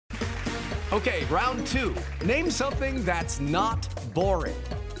Okay, round two. Name something that's not boring.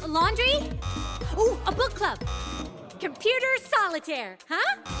 A laundry? Ooh, a book club. Computer solitaire,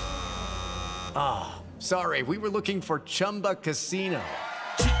 huh? Ah, sorry, we were looking for Chumba Casino.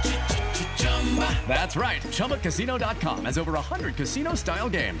 That's right, ChumbaCasino.com has over 100 casino-style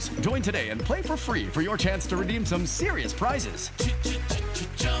games. Join today and play for free for your chance to redeem some serious prizes.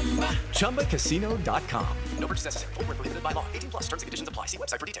 ChumbaCasino.com. No purchase necessary. Void where prohibited by law. 18 plus. Terms and conditions apply. See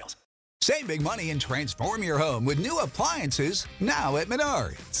website for details. Save big money and transform your home with new appliances now at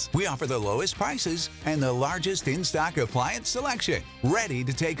Menards. We offer the lowest prices and the largest in-stock appliance selection. Ready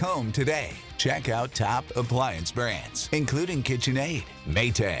to take home today. Check out top appliance brands, including KitchenAid,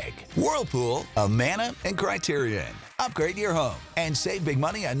 Maytag, Whirlpool, Amana, and Criterion. Upgrade your home and save big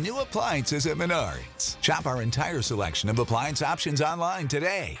money on new appliances at Menards. Shop our entire selection of appliance options online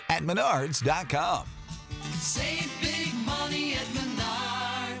today at Menards.com. Save big money at Menards.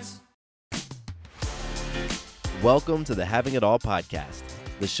 Welcome to the Having It All podcast,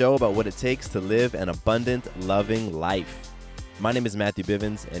 the show about what it takes to live an abundant, loving life. My name is Matthew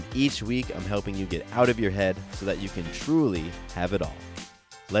Bivens, and each week I'm helping you get out of your head so that you can truly have it all.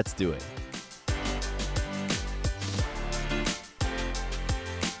 Let's do it.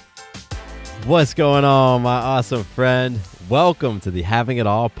 What's going on, my awesome friend? Welcome to the Having It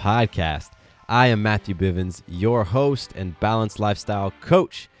All podcast. I am Matthew Bivens, your host and balanced lifestyle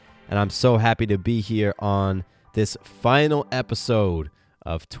coach, and I'm so happy to be here on this final episode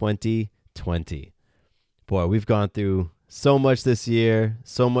of 2020. Boy, we've gone through so much this year,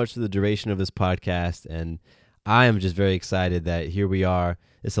 so much of the duration of this podcast, and I am just very excited that here we are.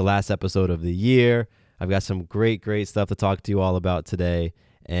 It's the last episode of the year. I've got some great stuff to talk to you all about today,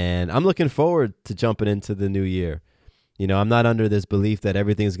 and I'm looking forward to jumping into the new year. You know, I'm not under this belief that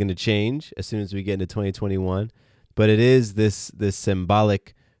everything's going to change as soon as we get into 2021, but it is this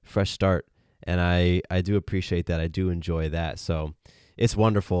symbolic fresh start. And I do appreciate that. I do enjoy that. So it's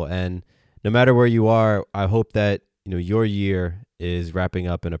wonderful. And no matter where you are, I hope that, you know, your year is wrapping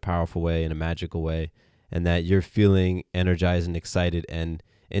up in a powerful way, in a magical way, and that you're feeling energized and excited and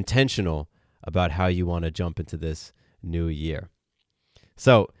intentional about how you want to jump into this new year.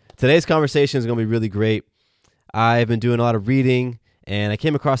 So today's conversation is going to be really great. I've been doing a lot of reading, and I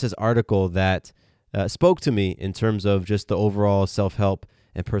came across this article that spoke to me in terms of just the overall self-help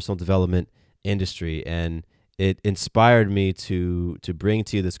and personal development industry, and it inspired me to bring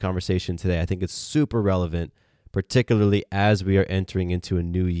to you this conversation today. I think it's super relevant, particularly as we are entering into a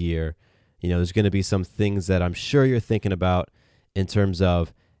new year. You know, there's going to be some things that I'm sure you're thinking about in terms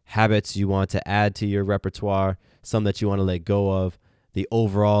of habits you want to add to your repertoire, some that you want to let go of, the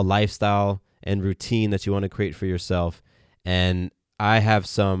overall lifestyle and routine that you want to create for yourself. And I have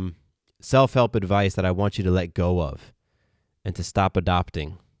some self-help advice that I want you to let go of and to stop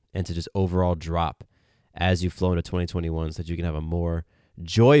adopting and to just overall drop as you flow into 2021 so that you can have a more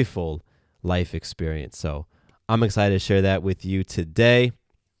joyful life experience. So I'm excited to share that with you today.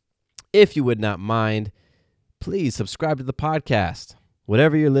 If you would not mind, please subscribe to the podcast.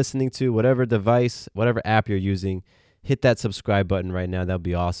 Whatever you're listening to, whatever device, whatever app you're using, hit that subscribe button right now. That would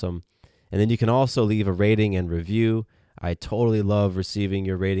be awesome. And then you can also leave a rating and review. I totally love receiving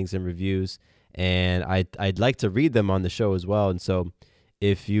your ratings and reviews, and I'd like to read them on the show as well. And so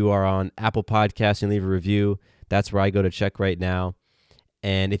if you are on Apple Podcasts and leave a review, that's where I go to check right now.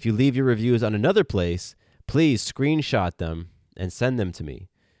 And if you leave your reviews on another place, please screenshot them and send them to me.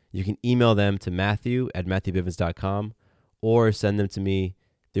 You can email them to matthew@matthewbivens.com or send them to me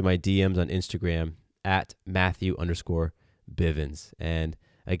through my DMs on Instagram at Matthew_Bivens. And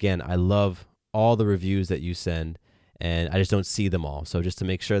again, I love all the reviews that you send, and I just don't see them all. So just to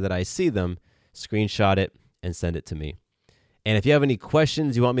make sure that I see them, screenshot it and send it to me. And if you have any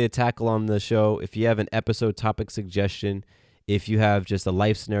questions you want me to tackle on the show, if you have an episode topic suggestion, if you have just a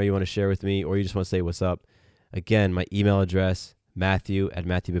life scenario you want to share with me, or you just want to say what's up, again, my email address,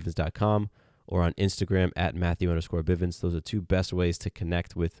 Matthew@matthewbivens.com, or on Instagram at Matthew_Bivens. Those are two best ways to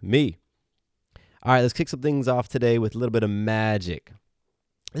connect with me. All right, let's kick some things off today with a little bit of magic.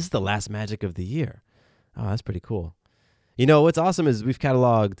 This is the last magic of the year. Oh, that's pretty cool. You know, what's awesome is we've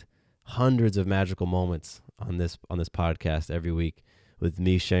cataloged hundreds of magical moments on this podcast every week, with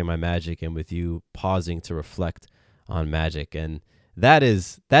me sharing my magic and with you pausing to reflect on magic. And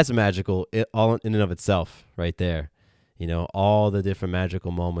that's magical all in and of itself right there. You know, all the different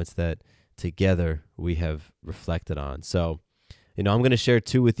magical moments that together we have reflected on. So, you know, I'm going to share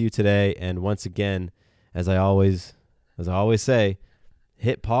two with you today. And once again, as I always say,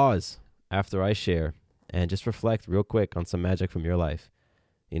 hit pause after I share and just reflect real quick on some magic from your life.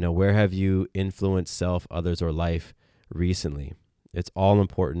 You know, where have you influenced self, others, or life recently? It's all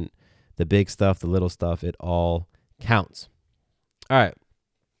important the big stuff, the little stuff, it all counts. All right.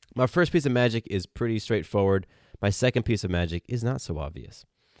 My first piece of magic is pretty straightforward. My second piece of magic is not so obvious.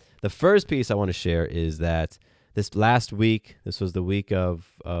 The first piece I want to share is that this last week, this was the week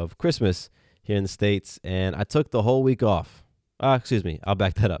of Christmas here in the States, and I took the whole week off. Excuse me, I'll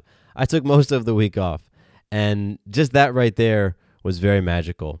back that up. I took most of the week off, and just that right there was very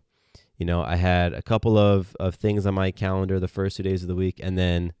magical. You know, I had a couple of things on my calendar the first 2 days of the week, and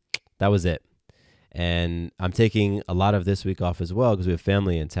then that was it. And I'm taking a lot of this week off as well because we have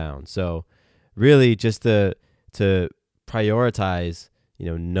family in town. So really just to prioritize,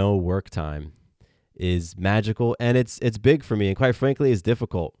 no work time is magical, and it's big for me, and quite frankly, it's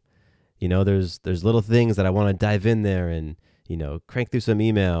difficult. There's little things that I want to dive in there and, crank through some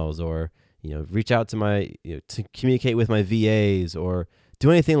emails or, reach out to to communicate with my VAs or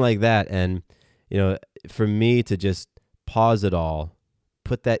do anything like that. And, for me to just pause it all,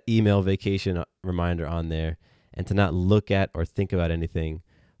 put that email vacation reminder on there, and to not look at or think about anything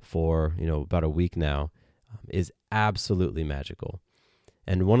for, about a week now is absolutely magical.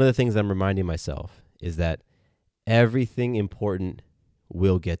 And one of the things I'm reminding myself is that everything important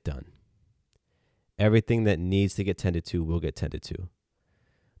will get done. Everything that needs to get tended to will get tended to.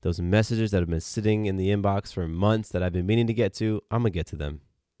 Those messages that have been sitting in the inbox for months that I've been meaning to get to, I'm going to get to them.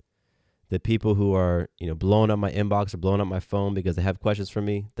 The people who are, blowing up my inbox or blowing up my phone because they have questions for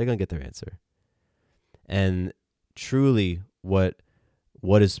me, they're going to get their answer. And truly what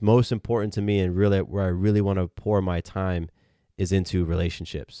is most important to me and really where I really want to pour my time is into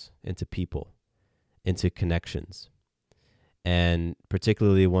relationships, into people, into connections. And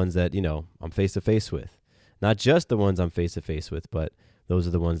particularly ones that, I'm face-to-face with. Not just the ones I'm face-to-face with, but those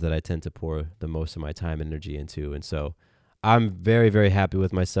are the ones that I tend to pour the most of my time and energy into. And so I'm very, very happy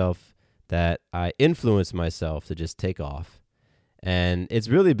with myself that I influenced myself to just take off. And it's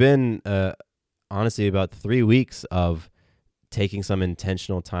really been, honestly, about 3 weeks of taking some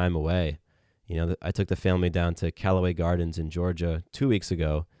intentional time away. I took the family down to Callaway Gardens in Georgia 2 weeks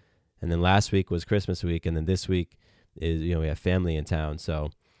ago. And then last week was Christmas week. And then this week is, we have family in town. So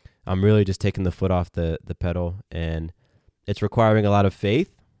I'm really just taking the foot off the pedal, and it's requiring a lot of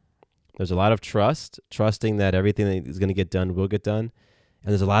faith. There's a lot of trusting that everything that is going to get done will get done.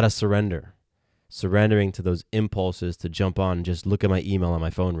 And there's a lot of surrendering to those impulses to jump on and just look at my email on my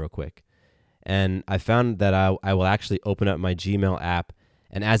phone real quick. And I found that I will actually open up my Gmail app,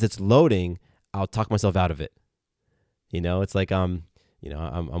 and as it's loading, I'll talk myself out of it. It's like I'm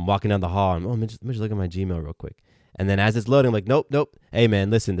walking down the hall and let me just look at my Gmail real quick. And then as it's loading, I'm like, nope. Hey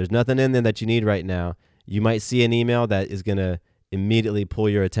man, listen, there's nothing in there that you need right now. You might see an email that is going to immediately pull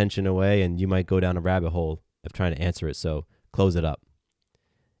your attention away, and you might go down a rabbit hole of trying to answer it. So close it up.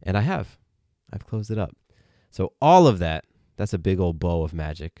 And I've closed it up. So all of that's a big old bow of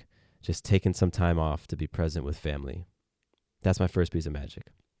magic. Just taking some time off to be present with family. That's my first piece of magic.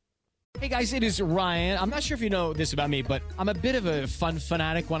 Hey guys, it is Ryan. I'm not sure if you know this about me, but I'm a bit of a fun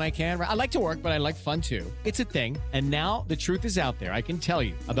fanatic when I can. I like to work, but I like fun too. It's a thing. And now the truth is out there. I can tell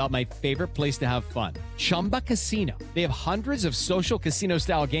you about my favorite place to have fun. Chumba Casino. They have hundreds of social casino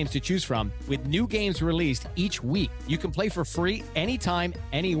style games to choose from with new games released each week. You can play for free anytime,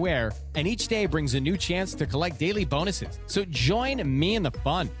 anywhere. And each day brings a new chance to collect daily bonuses. So join me in the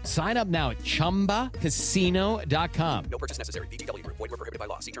fun. Sign up now at ChumbaCasino.com. No purchase necessary. VGW Group. Void where prohibited by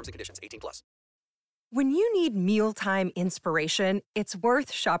law. See terms and conditions. 18+. When you need mealtime inspiration, it's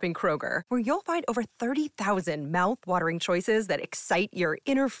worth shopping Kroger, where you'll find over 30,000 mouth-watering choices that excite your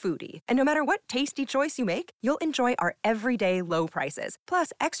inner foodie. And no matter what tasty choice you make, you'll enjoy our everyday low prices,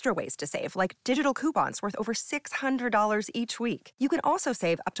 plus extra ways to save, like digital coupons worth over $600 each week. You can also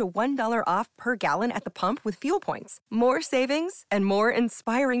save up to $1 off per gallon at the pump with fuel points. More savings and more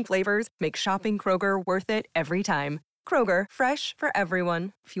inspiring flavors make shopping Kroger worth it every time. Kroger, fresh for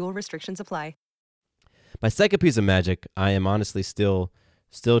everyone. Fuel restrictions apply. My second piece of magic, I am honestly still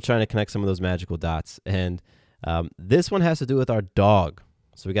trying to connect some of those magical dots. And this one has to do with our dog.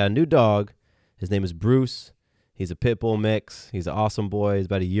 So we got a new dog. His name is Bruce. He's a pit bull mix. He's an awesome boy. He's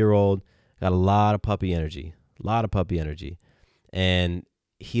about a year old. Got a lot of puppy energy. And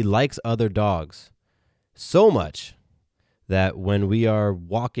he likes other dogs so much that when we are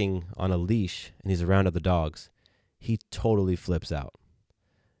walking on a leash and he's around other dogs, he totally flips out.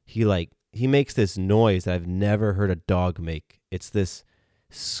 He makes this noise that I've never heard a dog make. It's this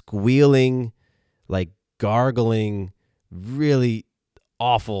squealing, gargling, really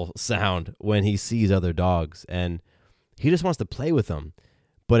awful sound when he sees other dogs. And he just wants to play with them.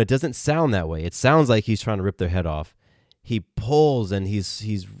 But it doesn't sound that way. It sounds like he's trying to rip their head off. He pulls, and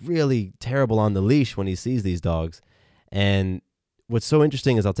he's really terrible on the leash when he sees these dogs. And what's so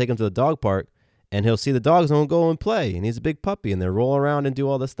interesting is I'll take him to the dog park and he'll see the dogs and he'll go and play. And he's a big puppy and they'll roll around and do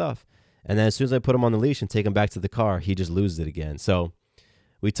all this stuff. And then as soon as I put him on the leash and take him back to the car, he just loses it again. So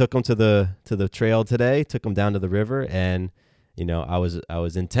we took him to the trail today, took him down to the river. And, you know, I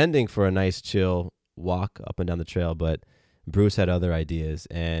was intending for a nice chill walk up and down the trail, but Bruce had other ideas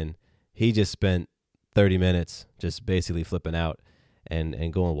and he just spent 30 minutes just basically flipping out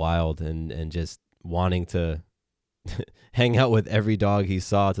and going wild and just wanting to hang out with every dog he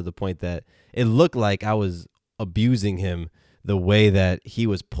saw, to the point that it looked like I was abusing him the way that he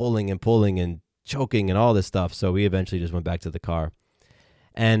was pulling and choking and all this stuff. So we eventually just went back to the car.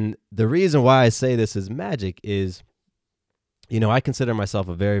 And the reason why I say this is magic is, you know, I consider myself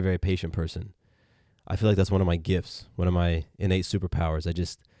a very, very patient person. I feel like that's one of my gifts, one of my innate superpowers.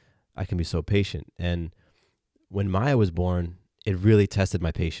 I can be so patient. And when Maya was born, it really tested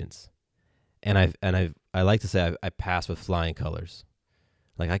my patience. And I like to say I passed with flying colors.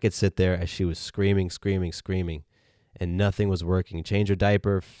 Like I could sit there as she was screaming, and nothing was working. Changed her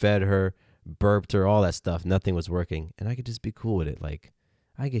diaper, fed her, burped her, all that stuff. Nothing was working. And I could just be cool with it. Like,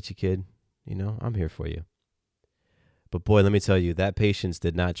 I get you, kid. You know, I'm here for you. But boy, let me tell you, that patience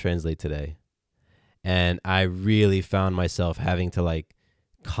did not translate today. And I really found myself having to like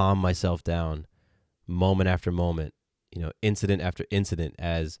calm myself down moment after moment, you know, incident after incident,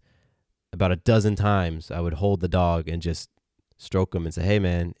 as about a dozen times I would hold the dog and just stroke him and say, hey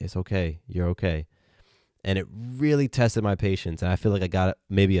man, it's okay. You're okay. And it really tested my patience. And I feel like I got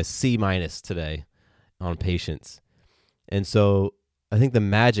maybe a C- today on patience. And so I think the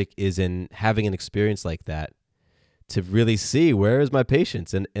magic is in having an experience like that to really see, where is my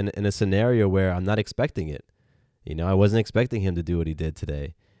patience in a scenario where I'm not expecting it. You know, I wasn't expecting him to do what he did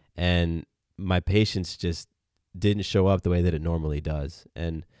today. And my patience just didn't show up the way that it normally does.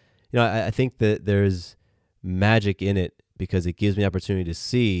 And, you know, I think that there's magic in it because it gives me opportunity to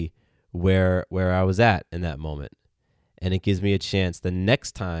see where I was at in that moment. And it gives me a chance the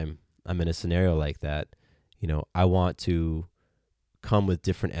next time I'm in a scenario like that, you know, I want to come with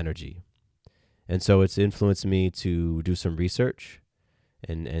different energy. And so it's influenced me to do some research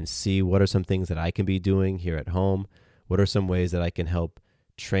and see what are some things that I can be doing here at home. What are some ways that I can help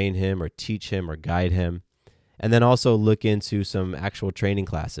train him or teach him or guide him? And then also look into some actual training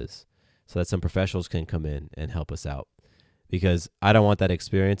classes so that some professionals can come in and help us out. Because I don't want that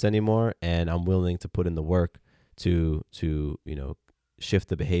experience anymore, and I'm willing to put in the work to you know, shift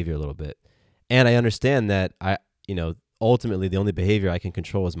the behavior a little bit. And I understand that ultimately the only behavior I can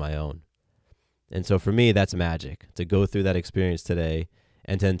control is my own. And so for me, that's magic, to go through that experience today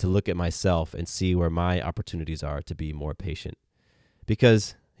and then to look at myself and see where my opportunities are to be more patient.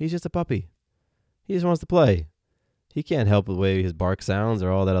 Because he's just a puppy. He just wants to play. He can't help the way his bark sounds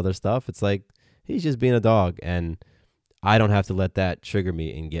or all that other stuff. It's like he's just being a dog, and I don't have to let that trigger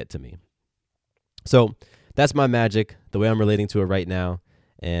me and get to me. So that's my magic, the way I'm relating to it right now.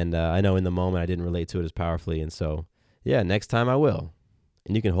 And I know in the moment I didn't relate to it as powerfully. And so, yeah, next time I will.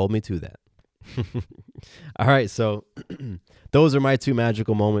 And you can hold me to that. All right, so those are my two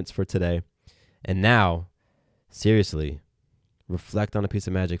magical moments for today. And now, seriously, reflect on a piece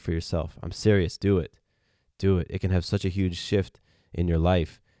of magic for yourself. I'm serious. Do it. Do it. It can have such a huge shift in your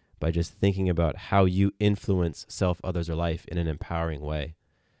life by just thinking about how you influence self, others, or life in an empowering way.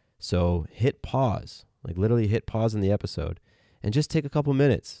 So hit pause, like literally hit pause in the episode and just take a couple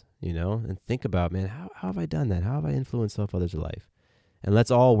minutes, you know, and think about, man, how have I done that? How have I influenced self, others, or life? And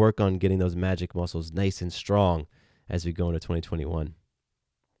let's all work on getting those magic muscles nice and strong as we go into 2021.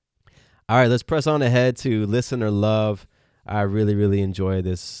 All right, let's press on ahead to Listener Love. I really, really enjoy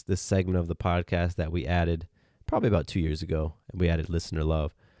this segment of the podcast that we added probably about 2 years ago. And we added Listener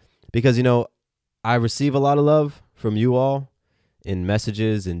Love because, you know, I receive a lot of love from you all in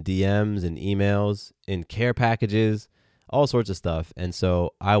messages, in DMs, in emails, in care packages, all sorts of stuff. And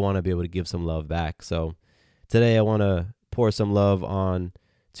so I want to be able to give some love back. So today I want to pour some love on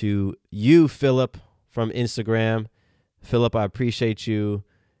to you, Philip, from Instagram. Philip, I appreciate you.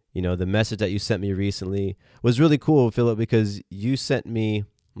 You know, the message that you sent me recently was really cool, Philip, because you sent me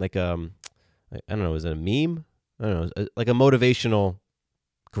like, I don't know, is it a meme? I don't know, like a motivational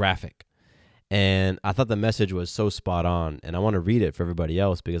graphic. And I thought the message was so spot on. And I want to read it for everybody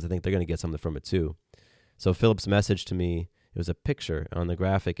else because I think they're going to get something from it too. So Philip's message to me, it was a picture on the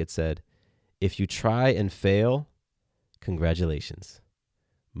graphic. It said, if you try and fail, congratulations.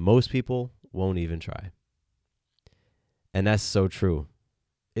 Most people won't even try. And that's so true.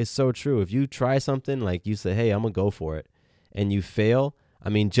 It's so true. If you try something, like you say, hey, I'm going to go for it, and you fail, I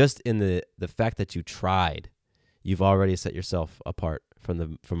mean, just in the fact that you tried, you've already set yourself apart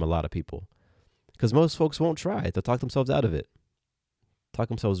from a lot of people. Because most folks won't try. They'll talk themselves out of it. talk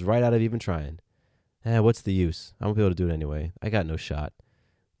themselves right out of even trying. What's the use? I won't be able to do it anyway. I got no shot.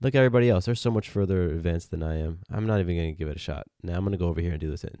 Look at everybody else. They're so much further advanced than I am. I'm not even going to give it a shot. Now I'm going to go over here and do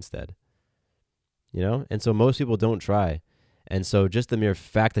this instead. You know? And so most people don't try. And so just the mere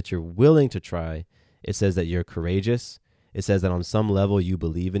fact that you're willing to try, it says that you're courageous. It says that on some level you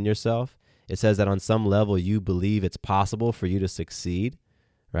believe in yourself. It says that on some level you believe it's possible for you to succeed,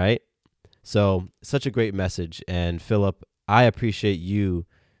 right? So such a great message. And Philip, I appreciate you,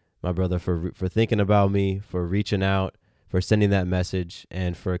 my brother, for thinking about me, for reaching out, for sending that message,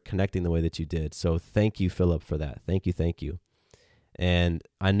 and for connecting the way that you did. So thank you, Philip, for that. Thank you. And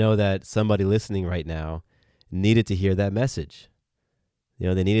I know that somebody listening right now needed to hear that message. You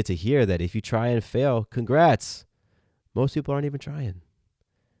know, they needed to hear that if you try and fail, congrats. Most people aren't even trying.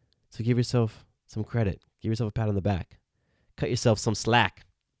 So give yourself some credit. Give yourself a pat on the back. Cut yourself some slack.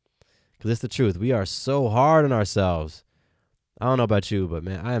 Because it's the truth. We are so hard on ourselves. I don't know about you, but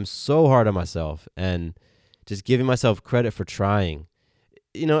man, I am so hard on myself. And just giving myself credit for trying.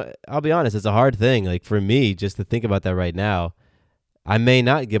 You know, I'll be honest, it's a hard thing. Like for me, just to think about that right now, I may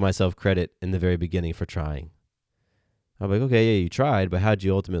not give myself credit in the very beginning for trying. I'm like, okay, yeah, you tried, but how'd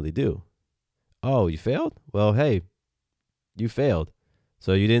you ultimately do? Oh, you failed? Well, hey, you failed.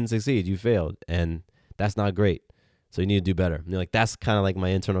 So you didn't succeed. You failed. And that's not great. So you need to do better. And you're like, that's kind of like my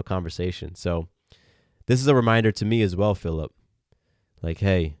internal conversation. So this is a reminder to me as well, Philip. Like,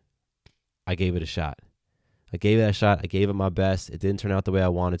 hey, I gave it a shot. I gave it a shot. I gave it my best. It didn't turn out the way I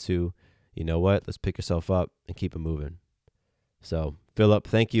wanted to. You know what? Let's pick yourself up and keep it moving. So, Philip,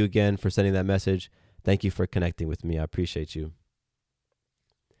 thank you again for sending that message. Thank you for connecting with me. I appreciate you.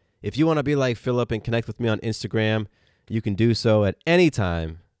 If you want to be like Philip and connect with me on Instagram, you can do so at any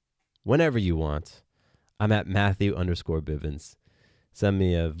time, whenever you want. I'm at Matthew_Bivens. Send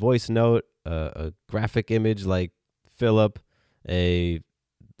me a voice note, a graphic image like Philip, a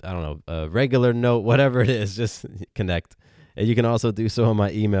regular note, whatever it is, just connect. And you can also do so on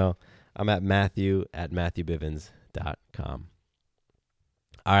my email. I'm at Matthew@MatthewBivens.com.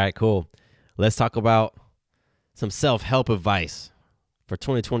 All right, cool. Let's talk about some self-help advice for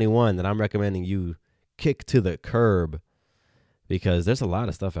 2021 that I'm recommending you kick to the curb, because there's a lot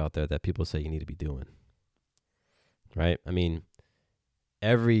of stuff out there that people say you need to be doing, right? I mean,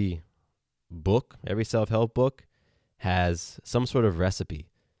 every book, every self-help book has some sort of recipe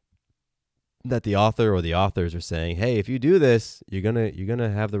that the author or the authors are saying, hey, if you do this, you're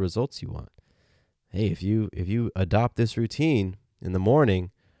gonna have the results you want. Hey, if you adopt this routine in the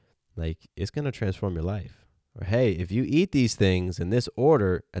morning, like, it's gonna transform your life. Or hey, if you eat these things in this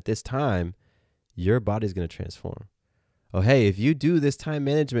order at this time, your body's gonna transform. Oh, hey, if you do this time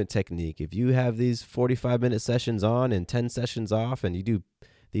management technique, if you have these 45-minute sessions on and 10 sessions off, and you do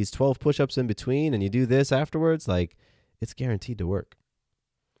these 12 push-ups in between, and you do this afterwards, like, it's guaranteed to work.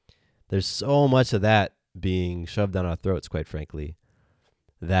 There's so much of that being shoved down our throats, quite frankly,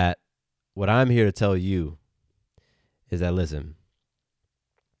 that what I'm here to tell you is that, listen,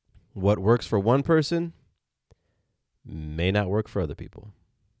 what works for one person may not work for other people.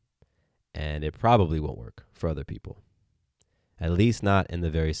 And it probably won't work for other people, at least not in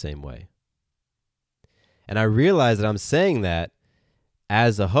the very same way. And I realize that I'm saying that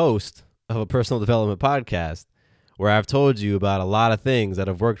as a host of a personal development podcast where I've told you about a lot of things that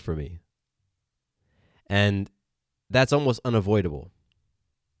have worked for me. And that's almost unavoidable,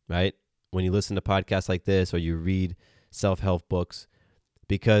 right? When you listen to podcasts like this or you read self-help books,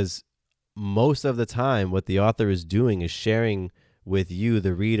 because most of the time what the author is doing is sharing with you,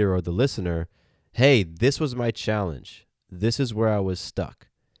 the reader or the listener, hey, this was my challenge. This is where I was stuck.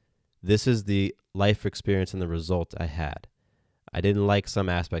 This is the life experience and the result I had. I didn't like some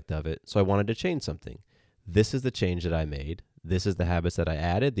aspect of it, so I wanted to change something. This is the change that I made. This is the habits that I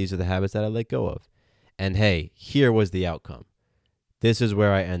added. These are the habits that I let go of. And hey, here was the outcome. This is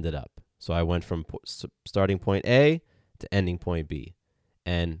where I ended up. So I went from starting point A to ending point B.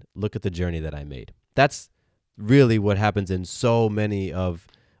 And look at the journey that I made. That's really what happens in so many of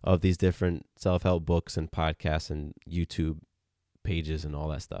these different self-help books and podcasts and YouTube pages and all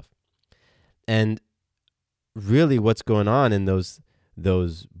that stuff. And really what's going on in those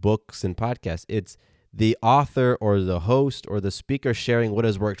books and podcasts, it's the author or the host or the speaker sharing what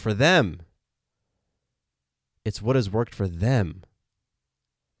has worked for them. It's what has worked for them.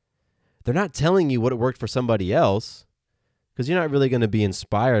 They're not telling you what worked for somebody else, because you're not really going to be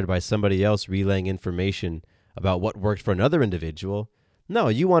inspired by somebody else relaying information about what worked for another individual. No,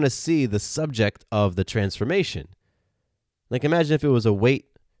 you want to see the subject of the transformation. Like, imagine if it was a weight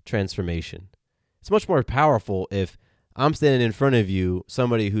transformation. It's much more powerful if I'm standing in front of you,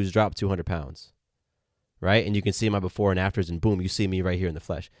 somebody who's dropped 200 pounds, right? And you can see my before and afters, and boom, you see me right here in the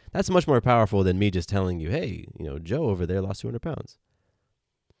flesh. That's much more powerful than me just telling you, hey, Joe over there lost 200 pounds.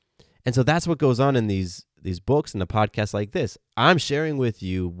 And so that's what goes on in these books and a podcast like this. I'm sharing with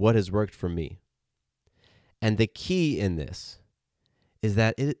you what has worked for me. And the key in this is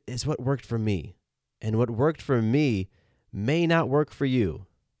that it is what worked for me. And what worked for me may not work for you.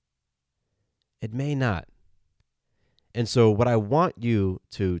 It may not. And so what I want you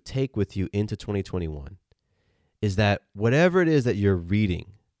to take with you into 2021 is that whatever it is that you're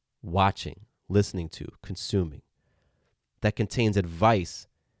reading, watching, listening to, consuming, that contains advice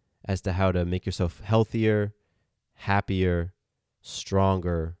as to how to make yourself healthier, happier,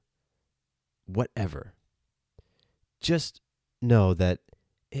 stronger, whatever. Just know that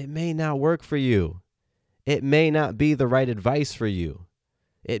it may not work for you. It may not be the right advice for you.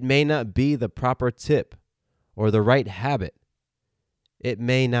 It may not be the proper tip or the right habit. It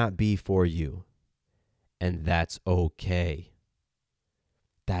may not be for you. And that's okay.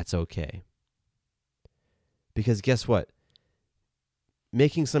 That's okay. Because guess what?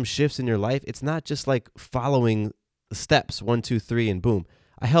 Making some shifts in your life, it's not just like following steps 1, 2, 3, and boom.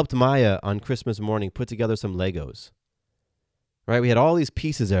 I helped Maya on Christmas morning put together some Legos. Right? We had all these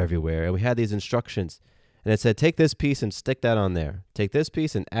pieces everywhere, and we had these instructions. And it said, take this piece and stick that on there. Take this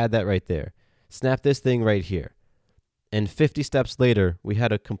piece and add that right there. Snap this thing right here. And 50 steps later, we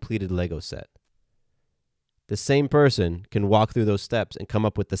had a completed Lego set. The same person can walk through those steps and come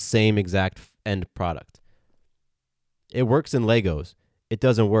up with the same exact end product. It works in Legos. It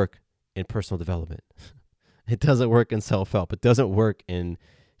doesn't work in personal development. It doesn't work in self-help. It doesn't work in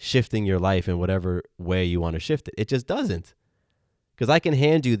shifting your life in whatever way you want to shift it. It just doesn't. Because I can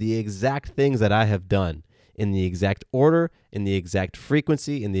hand you the exact things that I have done in the exact order, in the exact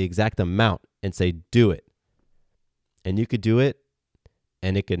frequency, in the exact amount, and say, do it. And you could do it,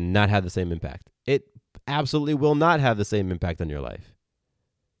 and it could not have the same impact. It absolutely will not have the same impact on your life.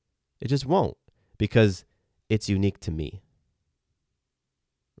 It just won't, because it's unique to me.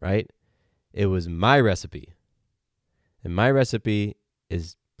 Right? It was my recipe. And my recipe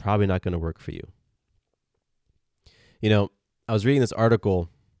is probably not going to work for you. I was reading this article,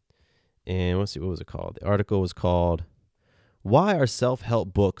 and let's see, what was it called? The article was called, Why Are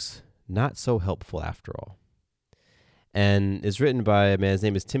Self-Help Books Not So Helpful After All? And it's written by a man, his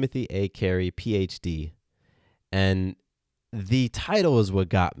name is Timothy A. Carey, PhD. And the title is what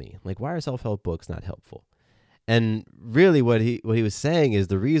got me. Like, why are self-help books not helpful? And really what he was saying is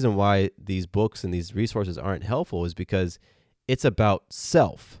the reason why these books and these resources aren't helpful is because it's about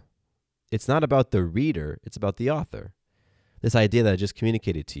self. It's not about the reader. It's about the author. This idea that I just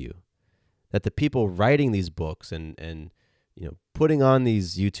communicated to you, that the people writing these books and putting on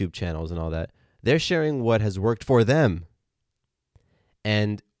these YouTube channels and all that, they're sharing what has worked for them.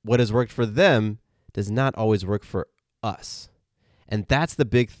 And what has worked for them does not always work for us. And that's the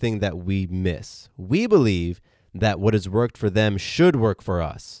big thing that we miss. We believe that what has worked for them should work for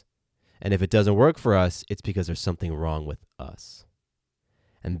us. And if it doesn't work for us, it's because there's something wrong with us.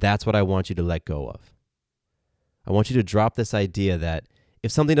 And that's what I want you to let go of. I want you to drop this idea that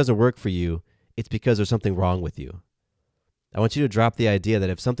if something doesn't work for you, it's because there's something wrong with you. I want you to drop the idea that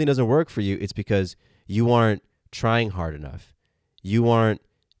if something doesn't work for you, it's because you aren't trying hard enough. You aren't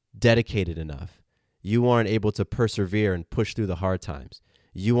dedicated enough. You aren't able to persevere and push through the hard times.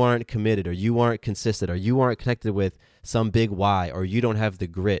 You aren't committed, or you aren't consistent, or you aren't connected with some big why, or you don't have the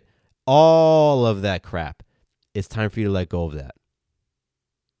grit. All of that crap. It's time for you to let go of that.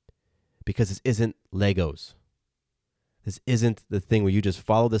 Because this isn't Legos. This isn't the thing where you just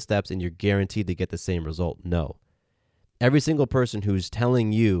follow the steps and you're guaranteed to get the same result. No. Every single person who's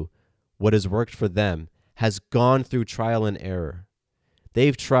telling you what has worked for them has gone through trial and error.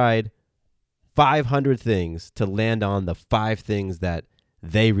 They've tried 500 things to land on the 5 things that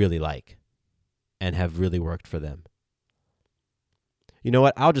they really like and have really worked for them. You know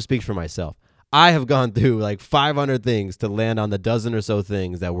what? I'll just speak for myself. I have gone through like 500 things to land on the dozen or so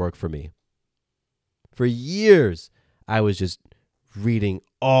things that work for me. For years, I was just reading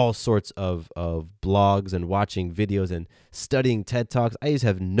all sorts of blogs and watching videos and studying TED Talks. I used to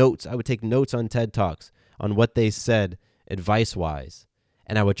have notes. I would take notes on TED Talks on what they said advice-wise,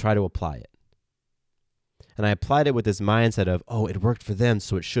 and I would try to apply it. And I applied it with this mindset of, oh, it worked for them,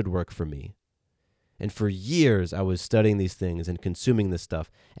 so it should work for me. And for years, I was studying these things and consuming this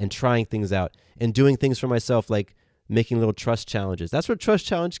stuff and trying things out and doing things for myself, like making little trust challenges. That's where Trust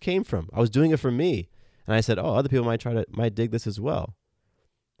Challenge came from. I was doing it for me. And I said, oh, other people might dig this as well.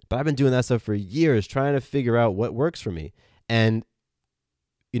 But I've been doing that stuff for years, trying to figure out what works for me. And,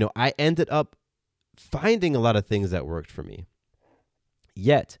 I ended up finding a lot of things that worked for me.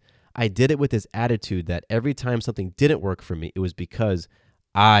 Yet, I did it with this attitude that every time something didn't work for me, it was because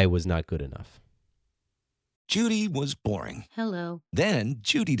I was not good enough. Judy was boring. Hello. Then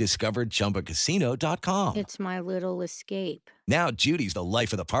Judy discovered ChumbaCasino.com. It's my little escape. Now Judy's the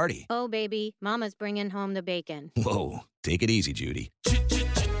life of the party. Oh, baby, mama's bringing home the bacon. Whoa, take it easy, Judy.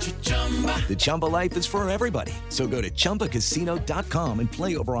 The Chumba life is for everybody. So go to ChumbaCasino.com and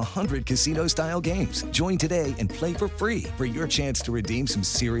play over 100 casino-style games. Join today and play for free for your chance to redeem some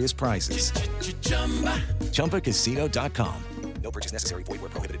serious prizes. ChumbaCasino.com. No purchase necessary. Void where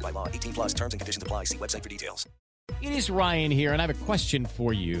prohibited by law. 18 plus terms and conditions apply. See website for details. It is Ryan here, and I have a question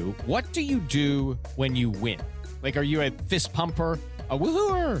for you. What do you do when you win? Like, are you a fist pumper, a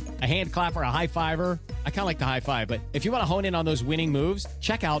woohooer, a hand clapper, a high fiver? I kind of like the high five, but if you want to hone in on those winning moves,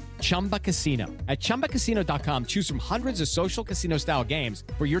 check out Chumba Casino. At ChumbaCasino.com, choose from hundreds of social casino-style games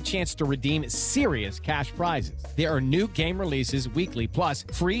for your chance to redeem serious cash prizes. There are new game releases weekly, plus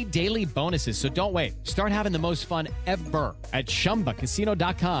free daily bonuses, so don't wait. Start having the most fun ever at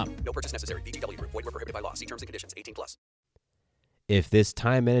ChumbaCasino.com. No purchase necessary. VGW Group. Void where prohibited by law. See terms and conditions. 18 plus. If this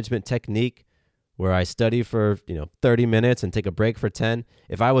time management technique where I study for 30 minutes and take a break for 10,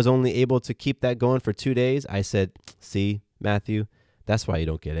 if I was only able to keep that going for 2 days, I said, see, Matthew, that's why you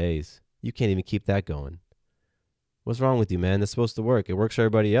don't get A's. You can't even keep that going. What's wrong with you, man? That's supposed to work. It works for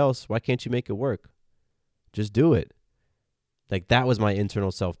everybody else. Why can't you make it work? Just do it. Like, that was my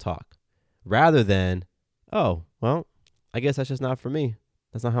internal self-talk. Rather than, oh, well, I guess that's just not for me.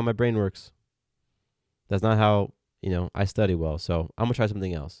 That's not how my brain works. That's not how, I study well. So I'm going to try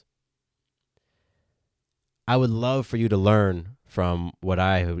something else. I would love for you to learn from what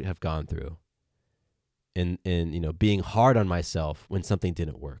I have gone through in being hard on myself when something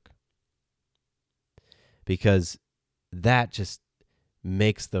didn't work. Because that just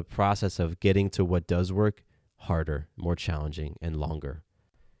makes the process of getting to what does work harder, more challenging, and longer.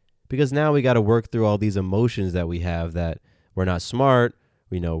 Because now we got to work through all these emotions that we have, that we're not smart,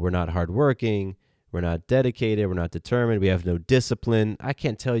 we're not hardworking, we're not dedicated, we're not determined, we have no discipline. I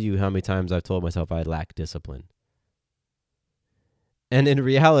can't tell you how many times I've told myself I lack discipline. And in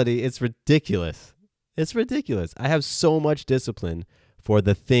reality, it's ridiculous. It's ridiculous. I have so much discipline for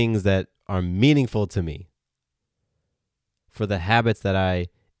the things that are meaningful to me, for the habits that I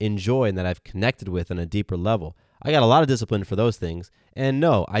enjoy and that I've connected with on a deeper level. I got a lot of discipline for those things. And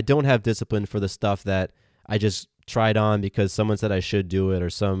no, I don't have discipline for the stuff that I just tried on because someone said I should do it, or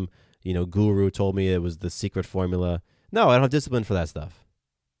some guru told me it was the secret formula. No, I don't have discipline for that stuff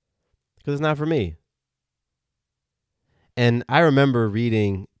because it's not for me. And I remember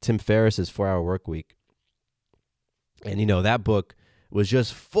reading Tim Ferriss's 4-Hour Workweek. And, that book was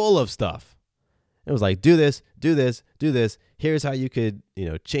just full of stuff. It was like, do this, do this, do this. Here's how you could,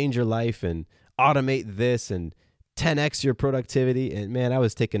 change your life and automate this and 10x your productivity. And man, I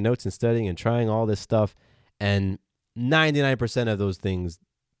was taking notes and studying and trying all this stuff. And 99% of those things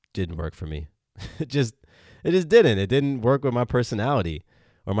didn't work for me. It just didn't. It didn't work with my personality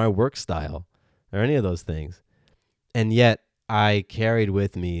or my work style or any of those things. And yet I carried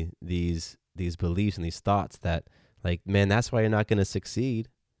with me these beliefs and these thoughts that, like, man, that's why you're not going to succeed.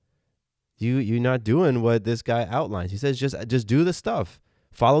 You're not doing what this guy outlines. He says, just do the stuff,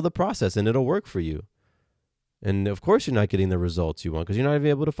 follow the process, and it'll work for you. And of course you're not getting the results you want because you're not even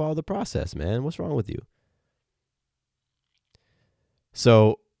able to follow the process, man. What's wrong with you?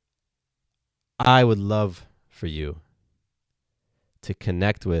 So I would love for you to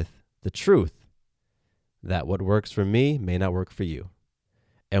connect with the truth that what works for me may not work for you.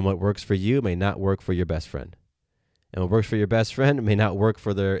 And what works for you may not work for your best friend. And what works for your best friend may not work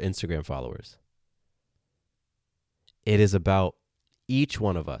for their Instagram followers. It is about each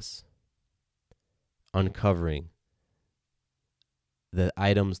one of us uncovering the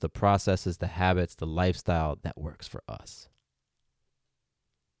items, the processes, the habits, the lifestyle that works for us.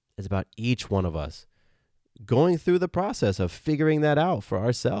 It's about each one of us going through the process of figuring that out for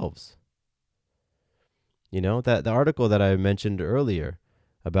ourselves. That the article that I mentioned earlier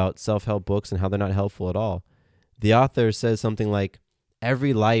about self-help books and how they're not helpful at all. The author says something like,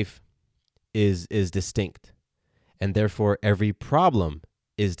 every life is distinct, and therefore every problem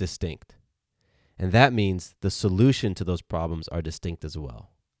is distinct. And that means the solution to those problems are distinct as well.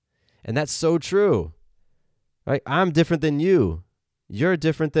 And that's so true, right? I'm different than you. You're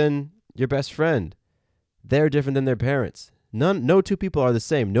different than your best friend. They're different than their parents. No two people are the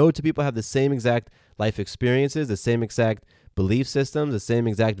same. No two people have the same exact life experiences, the same exact belief systems, the same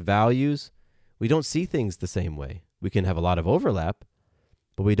exact values. We don't see things the same way. We can have a lot of overlap,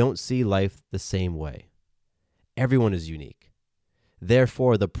 but we don't see life the same way. Everyone is unique.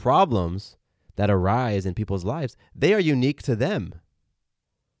 Therefore, the problems that arise in people's lives, they are unique to them.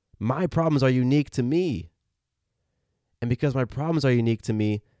 My problems are unique to me. And because my problems are unique to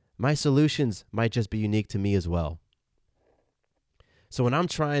me, my solutions might just be unique to me as well. So when I'm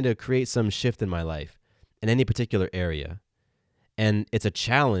trying to create some shift in my life in any particular area, and it's a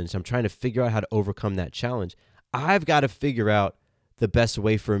challenge, I'm trying to figure out how to overcome that challenge, I've got to figure out the best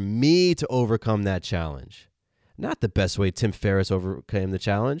way for me to overcome that challenge. Not the best way Tim Ferriss overcame the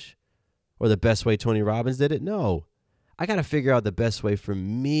challenge or the best way Tony Robbins did it. No, I got to figure out the best way for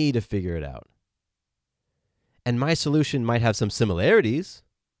me to figure it out. And my solution might have some similarities,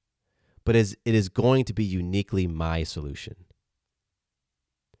 but it is going to be uniquely my solution.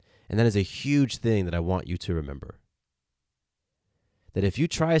 And that is a huge thing that I want you to remember. That if you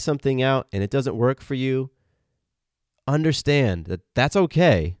try something out and it doesn't work for you, understand that that's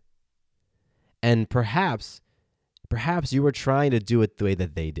okay. And perhaps you were trying to do it the way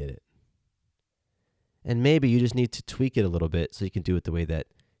that they did it. And maybe you just need to tweak it a little bit so you can do it the way that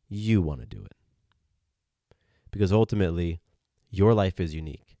you want to do it. Because ultimately, your life is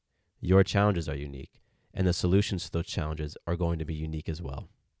unique. Your challenges are unique. And the solutions to those challenges are going to be unique as well.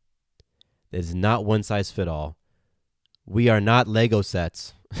 It is not one size fit all. We are not Lego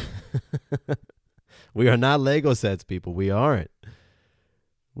sets. We are not Lego sets, people. We aren't.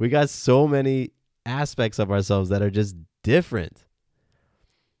 We got so many aspects of ourselves that are just different.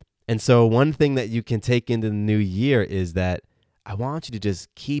 And so one thing that you can take into the new year is that I want you to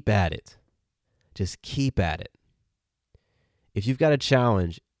just keep at it. Just keep at it. If you've got a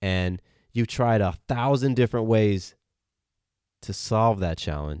challenge and you've tried 1,000 different ways to solve that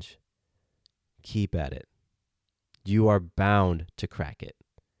challenge, keep at it. You are bound to crack it.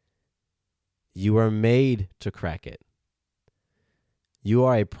 You are made to crack it. You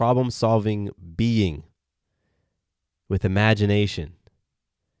are a problem-solving being with imagination.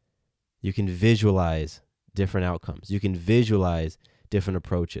 You can visualize different outcomes. You can visualize different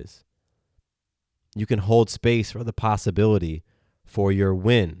approaches. You can hold space for the possibility for your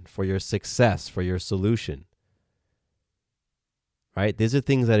win, for your success, for your solution. Right? These are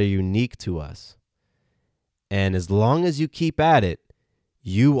things that are unique to us. And as long as you keep at it,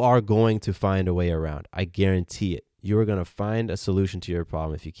 you are going to find a way around. I guarantee it. You are going to find a solution to your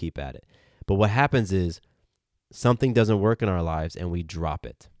problem if you keep at it. But what happens is something doesn't work in our lives and we drop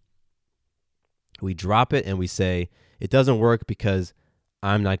it. We drop it and we say, it doesn't work because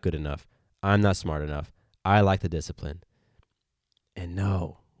I'm not good enough. I'm not smart enough. I lack the discipline. And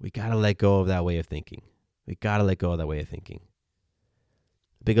no, we got to let go of that way of thinking. We got to let go of that way of thinking.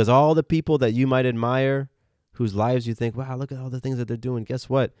 Because all the people that you might admire, whose lives you think, wow, look at all the things that they're doing. Guess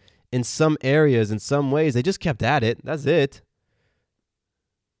what? In some areas, in some ways, they just kept at it. That's it.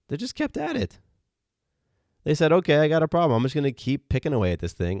 They just kept at it. They said, okay, I got a problem. I'm just going to keep picking away at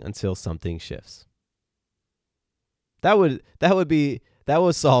this thing until something shifts. That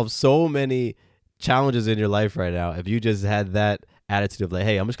would solve so many challenges in your life right now if you just had that attitude of like,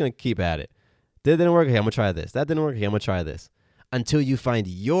 hey, I'm just going to keep at it. That didn't work. Okay, I'm going to try this. That didn't work. Okay, I'm going to try this. Until you find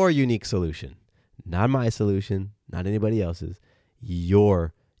your unique solution. Not my solution, not anybody else's,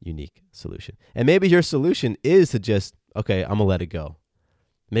 your unique solution. And maybe your solution is to just, okay, I'm going to let it go.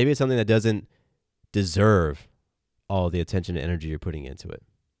 Maybe it's something that doesn't deserve all the attention and energy you're putting into it.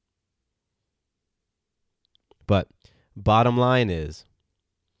 But bottom line is,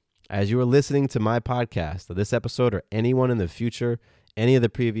 as you are listening to my podcast, or this episode, or anyone in the future, any of the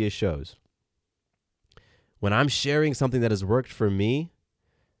previous shows, when I'm sharing something that has worked for me,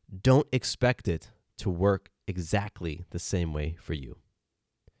 don't expect it to work exactly the same way for you.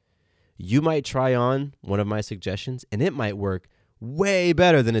 You might try on one of my suggestions, and it might work way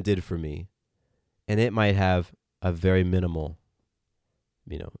better than it did for me. And it might have a very minimal,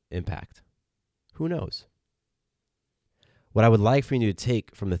 impact. Who knows? What I would like for you to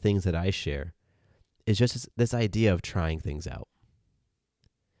take from the things that I share is just this idea of trying things out.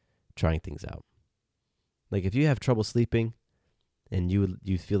 Trying things out. Like if you have trouble sleeping and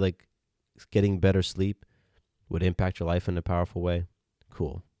you feel like getting better sleep would impact your life in a powerful way,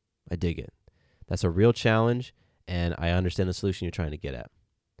 cool. I dig it. That's a real challenge, and I understand the solution you're trying to get at.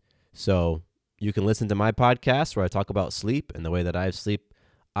 So you can listen to my podcast where I talk about sleep and the way that I've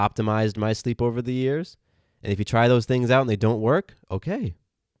optimized my sleep over the years. And if you try those things out and they don't work, okay,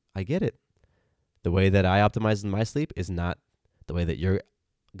 I get it. The way that I optimize my sleep is not the way that you're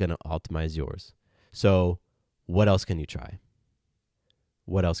going to optimize yours. So what else can you try?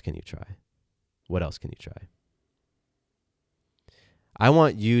 What else can you try? What else can you try? I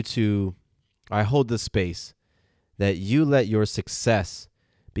hold the space that you let your success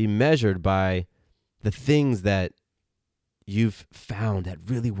be measured by the things that you've found that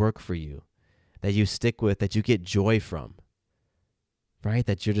really work for you, that you stick with, that you get joy from. right?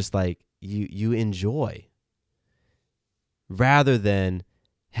 That you're just like, you enjoy, rather than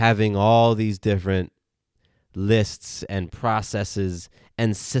having all these different lists and processes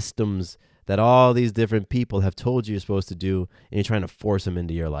and systems that all these different people have told you you're supposed to do, and you're trying to force them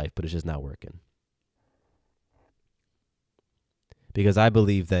into your life, but it's just not working. Because I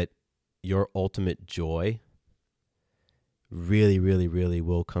believe that your ultimate joy really, really, really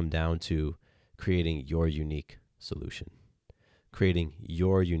will come down to creating your unique solution, creating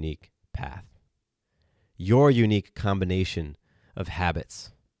your unique path, your unique combination of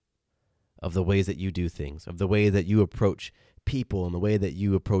habits, of the ways that you do things, of the way that you approach people and the way that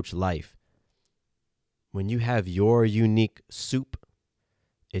you approach life. When you have your unique soup,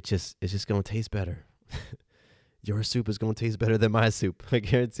 it's just going to taste better. Your soup is going to taste better than my soup. I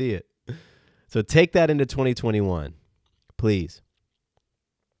guarantee it. So take that into 2021, please.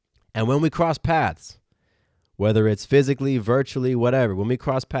 And when we cross paths, whether it's physically, virtually, whatever, when we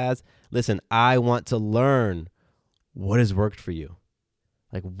cross paths, listen, I want to learn what has worked for you.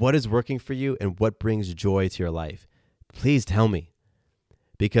 Like, what is working for you and what brings joy to your life? Please tell me,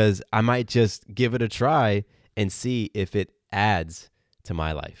 because I might just give it a try and see if it adds to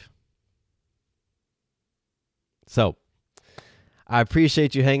my life. So, I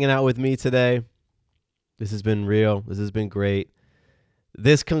appreciate you hanging out with me today. This has been real. This has been great.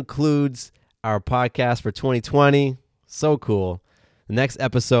 This concludes our podcast for 2020. So cool. The next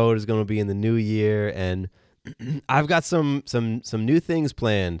episode is going to be in the new year, and I've got some new things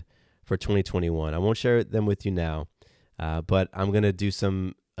planned for 2021. I won't share them with you now, but I'm going to do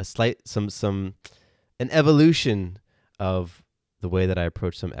an evolution of the way that I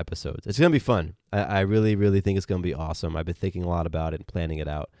approach some episodes. It's going to be fun. I really, really think it's going to be awesome. I've been thinking a lot about it and planning it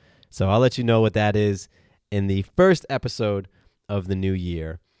out. So I'll let you know what that is in the first episode of the new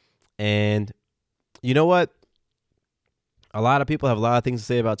year. And you know what? A lot of people have a lot of things to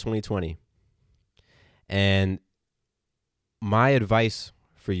say about 2020. And my advice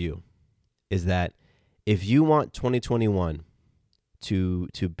for you is that if you want 2021 to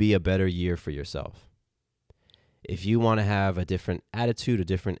be a better year for yourself, if you want to have a different attitude, a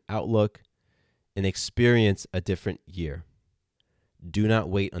different outlook, and experience a different year, do not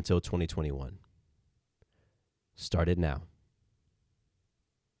wait until 2021. Start it now.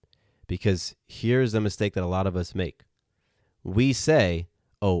 Because here's the mistake that a lot of us make. We say,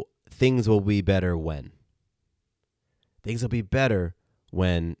 oh, things will be better when. Things will be better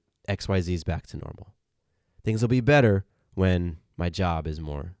when XYZ is back to normal. Things will be better when my job is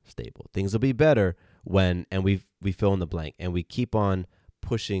more stable. Things will be better when, and we fill in the blank, and we keep on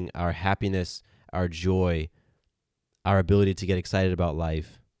pushing our happiness, our joy, our ability to get excited about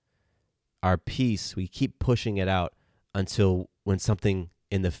life, our peace. We keep pushing it out until when something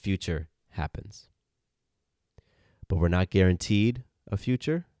in the future happens. But we're not guaranteed a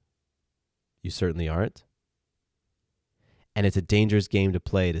future. You certainly aren't. And it's a dangerous game to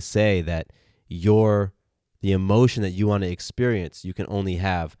play, to say that the emotion that you want to experience, you can only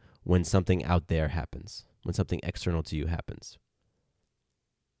have when something out there happens, when something external to you happens.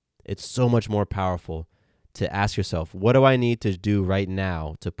 It's so much more powerful to ask yourself, what do I need to do right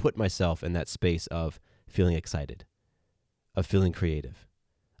now to put myself in that space of feeling excited, of feeling creative,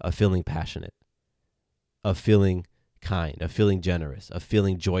 of feeling passionate, of feeling kind, of feeling generous, of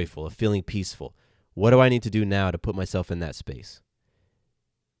feeling joyful, of feeling peaceful? What do I need to do now to put myself in that space?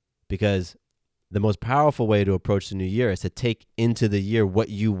 Because the most powerful way to approach the new year is to take into the year what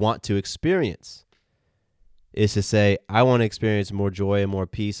you want to experience. Is to say, I want to experience more joy and more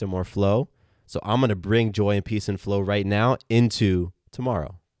peace and more flow. So I'm going to bring joy and peace and flow right now into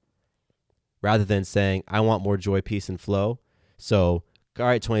tomorrow. Rather than saying, I want more joy, peace, and flow. So, all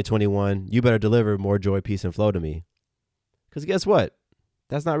right, 2021, you better deliver more joy, peace, and flow to me. Because guess what?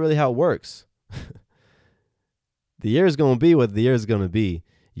 That's not really how it works. The year is going to be what the year is going to be.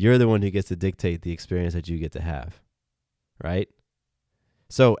 You're the one who gets to dictate the experience that you get to have, right?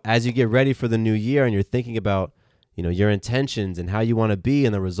 So as you get ready for the new year and you're thinking about, your intentions and how you want to be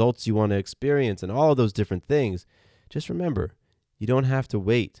and the results you want to experience and all of those different things, just remember, you don't have to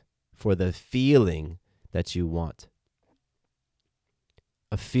wait for the feeling that you want.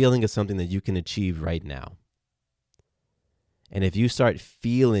 A feeling is something that you can achieve right now. And if you start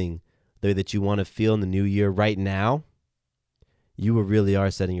feeling the way that you want to feel in the new year right now, you really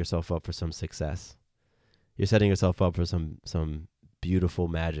are setting yourself up for some success. You're setting yourself up for some beautiful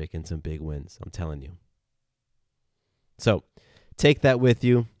magic and some big wins, I'm telling you. So take that with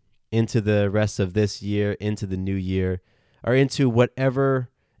you into the rest of this year, into the new year, or into whatever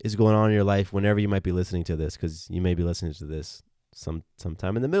is going on in your life whenever you might be listening to this, because you may be listening to this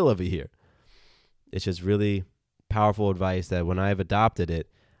sometime in the middle of a year. It's just really powerful advice that when I've adopted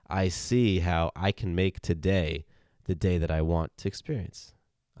it, I see how I can make today the day that I want to experience.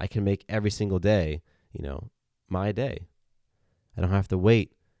 I can make every single day, my day. I don't have to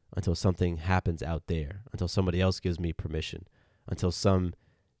wait until something happens out there, until somebody else gives me permission, until some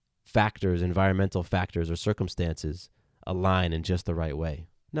factors, environmental factors or circumstances align in just the right way.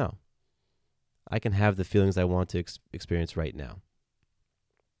 No. I can have the feelings I want to experience right now.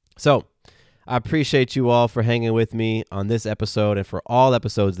 So, I appreciate you all for hanging with me on this episode and for all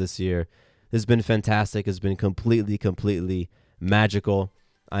episodes this year. This has been fantastic. It's been completely magical.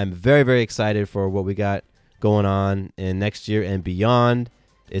 I'm very, very excited for what we got going on in next year and beyond.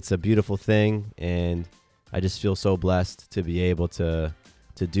 It's a beautiful thing, and I just feel so blessed to be able to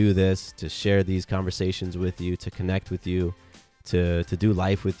do this, to share these conversations with you, to connect with you, to do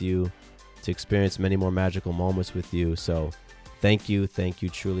life with you, to experience many more magical moments with you. So thank you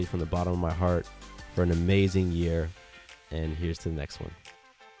truly from the bottom of my heart for an amazing year. And here's to the next one.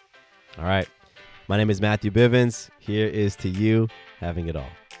 All right. My name is Matthew Bivens. Here is to you having it all.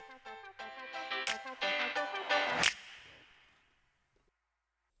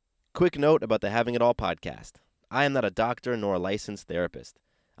 Quick note about the Having It All podcast. I am not a doctor nor a licensed therapist.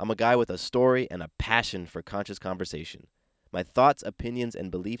 I'm a guy with a story and a passion for conscious conversation. My thoughts, opinions,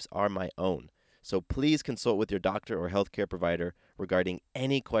 and beliefs are my own. So please consult with your doctor or healthcare provider regarding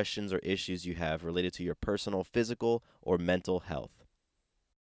any questions or issues you have related to your personal physical or mental health.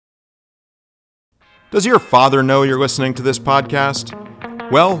 Does your father know you're listening to this podcast?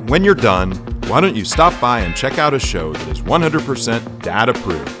 Well, when you're done, why don't you stop by and check out a show that is 100%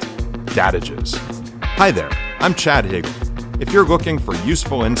 dad-approved, Dadages. Hi there, I'm Chad Higgle. If you're looking for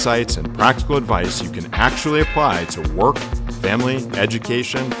useful insights and practical advice you can actually apply to work, family,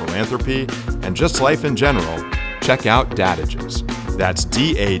 education, philanthropy, and just life in general, check out Dadages. That's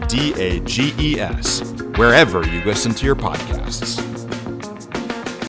Dadages, wherever you listen to your podcasts.